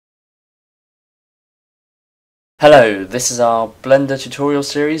Hello, this is our Blender tutorial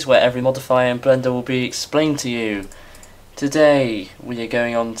series where every modifier in Blender will be explained to you. Today we are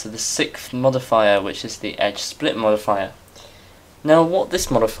going on to the 6th modifier, which is the edge split modifier. Now what this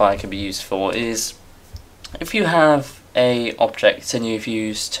modifier can be used for is if you have a object and you've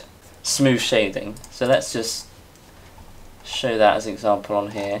used smooth shading. So let's just show that as an example on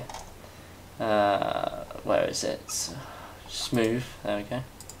here. Where is it? Smooth, there we go.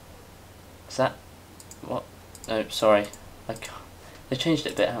 Is that what? Oh, sorry. They changed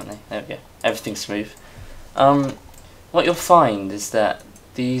it a bit, haven't they? There we go. Everything's smooth. What you'll find is that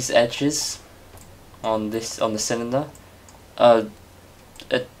these edges on the cylinder,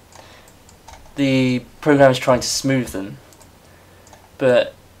 the program is trying to smooth them,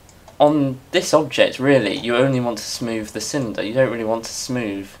 but on this object, really, you only want to smooth the cylinder. You don't really want to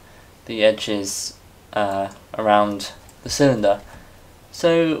smooth the edges around the cylinder.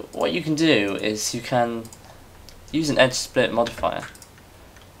 So what you can do is you can use an edge split modifier,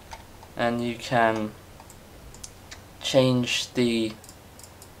 and you can change the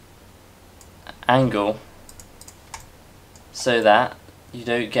angle so that you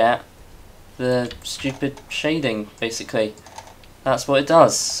don't get the stupid shading. Basically, that's what it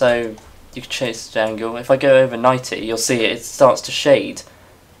does. So you can change the angle. If I go over 90, you'll see it starts to shade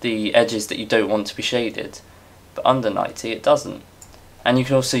the edges that you don't want to be shaded, but under 90 it doesn't. And you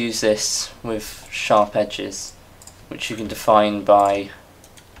can also use this with sharp edges, which you can define by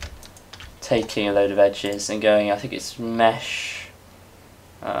taking a load of edges and going, I think it's mesh,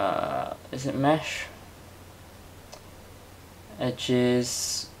 is it mesh?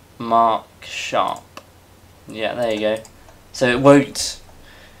 Edges, mark, sharp. Yeah, there you go. So it won't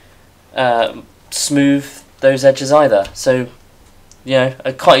smooth those edges either. So, you know,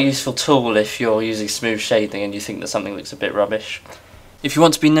 quite a useful tool if you're using smooth shading and you think that something looks a bit rubbish. If you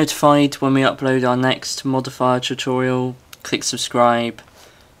want to be notified when we upload our next modifier tutorial, click subscribe.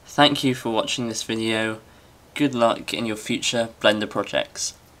 Thank you for watching this video. Good luck in your future Blender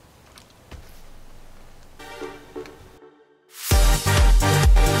projects.